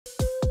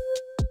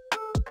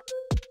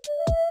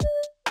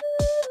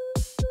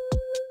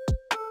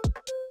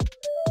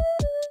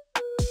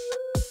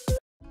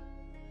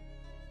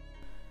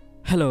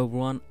Hello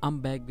everyone, I'm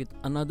back with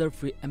another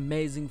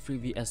amazing free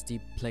VST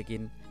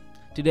plugin.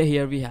 Today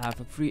here we have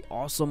a free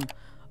awesome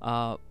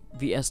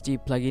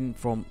VST plugin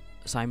from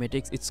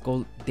Cymatics. It's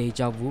called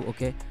Deja Vu.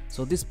 Okay,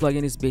 so this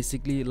plugin is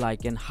basically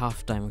like an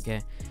halftime.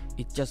 Okay,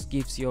 it just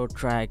gives your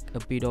track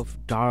a bit of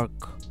dark,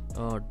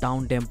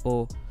 down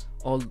tempo,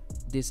 all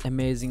this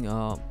amazing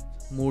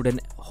mood and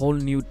whole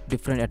new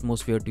different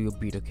atmosphere to your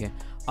beat. Okay,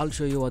 I'll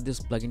show you what this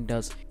plugin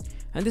does.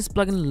 And this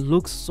plugin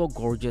looks so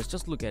gorgeous.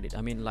 Just look at it.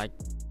 I mean, like,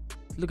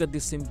 look at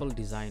this simple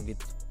design with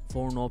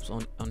 4 knobs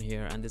on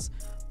here and this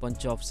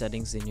bunch of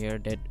settings in here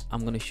that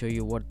I'm gonna show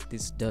you what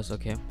this does.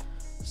 Okay,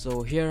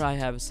 so here I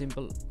have a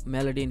simple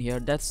melody in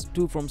here. That's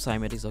 2 from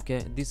Cymatics.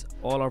 Okay, these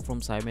all are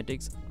from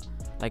Cymatics.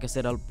 Like I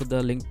said, I'll put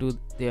the link to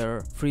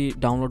their free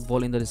download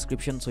vault in the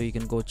description so you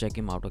can go check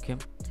him out. Okay,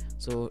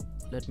 so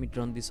let me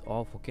turn this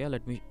off. Okay,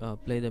 let me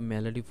play the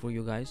melody for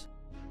you guys.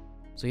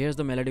 So here's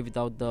the melody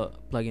without the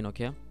plugin.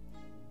 Okay,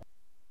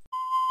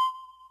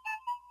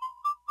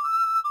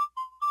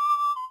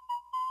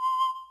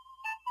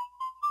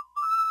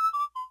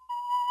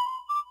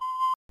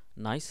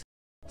 nice.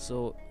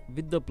 So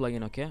with the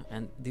plugin, okay,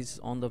 and this is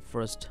on the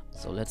first,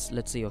 so let's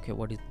see, okay,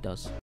 what it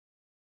does.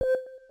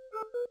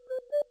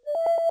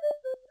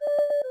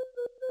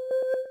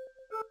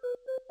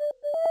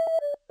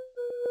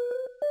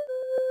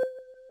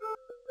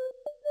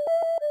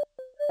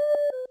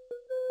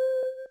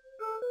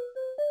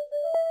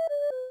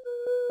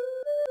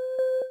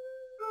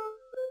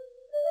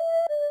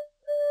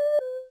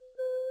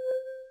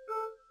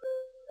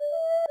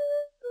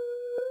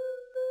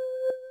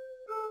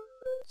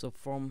 So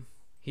from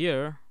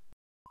here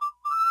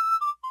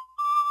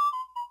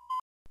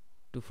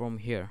to from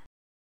here,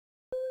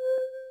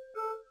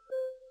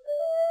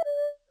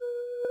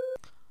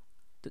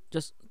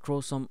 just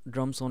throw some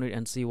drums on it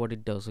and see what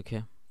it does.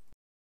 Okay,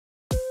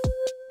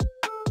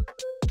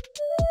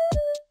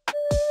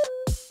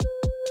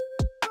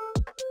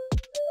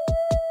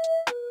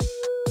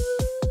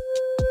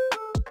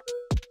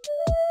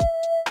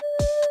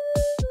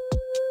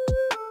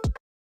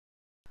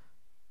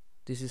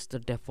 this is the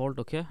default.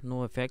 Okay,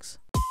 no effects,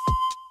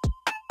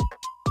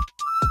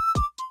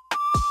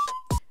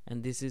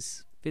 and this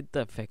is with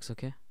the effects.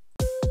 Okay,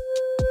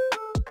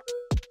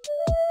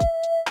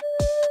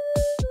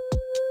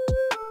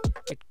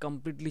 it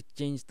completely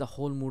changed the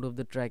whole mood of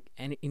the track,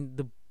 and in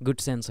the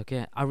good sense.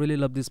 Okay, I really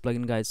love this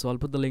plugin, guys, so I'll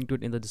put the link to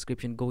it in the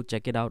description. Go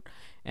check it out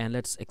and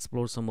let's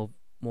explore some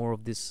more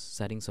of these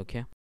settings.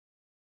 Okay,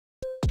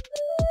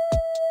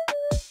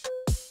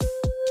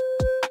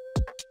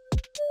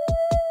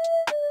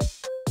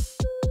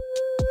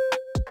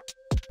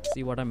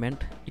 see what I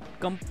meant? It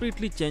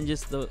completely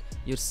changes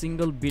your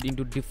single beat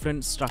into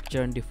different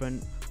structure and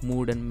different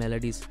mood and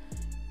melodies.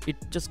 It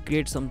just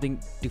creates something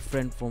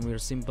different from your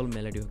simple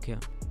melody. Okay,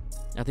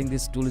 I think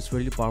this tool is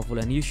really powerful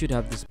and you should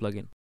have this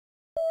plugin.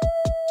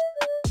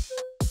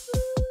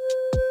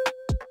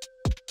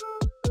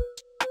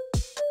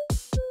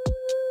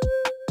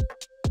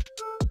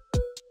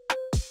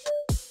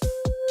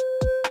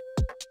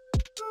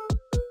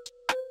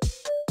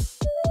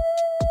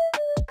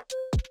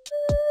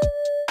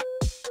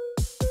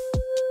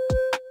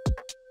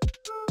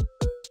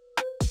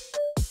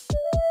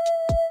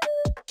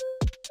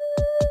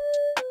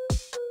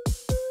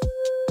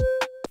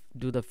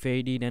 Do the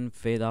fade in and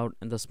fade out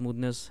and the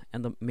smoothness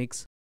and the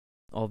mix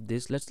of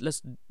this.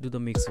 Let's do the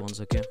mix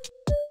once. Okay,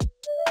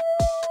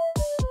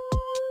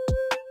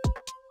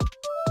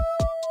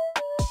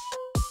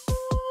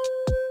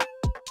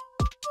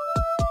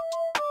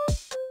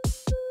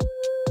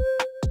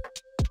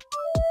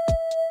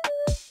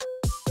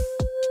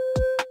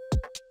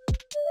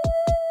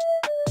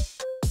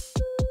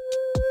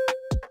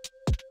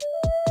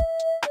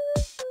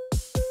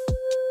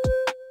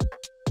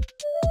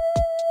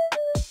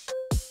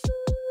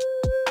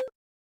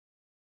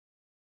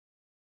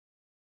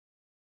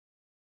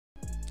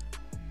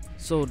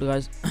 so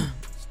guys,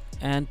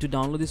 and to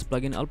download this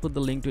plugin, I'll put the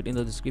link to it in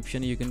the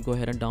description. You can go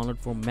ahead and download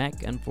for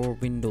Mac and for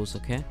Windows.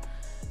 Okay,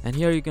 and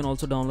here you can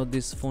also download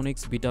this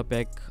Phonics beta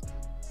pack.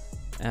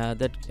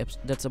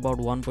 That's about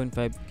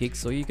 1.5 gigs.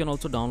 So you can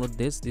also download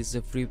this is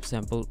a free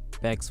sample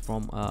packs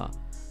from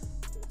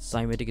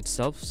Cymatic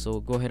itself. So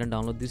go ahead and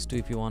download this too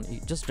if you want.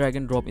 You just drag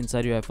and drop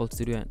inside your FL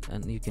Studio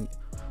and you can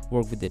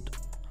work with it.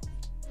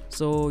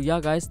 So yeah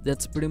guys,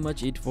 that's pretty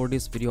much it for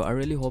this video. I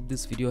really hope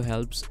this video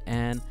helps,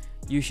 and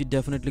you should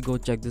definitely go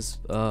check this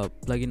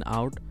plugin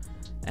out.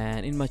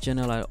 And in my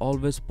channel I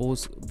always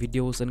post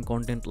videos and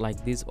content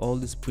like this, all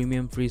this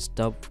premium free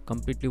stuff,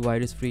 completely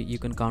virus free. You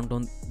can count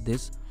on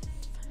this.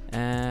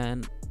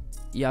 And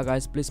yeah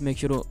guys, please make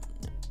sure to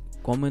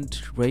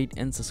comment, rate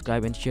and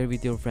subscribe and share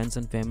with your friends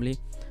and family.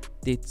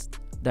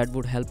 That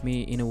would help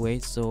me in a way.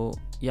 So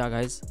yeah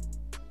guys,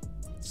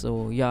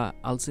 so yeah,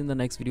 I'll see you in the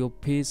next video.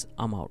 Peace,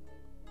 I'm out.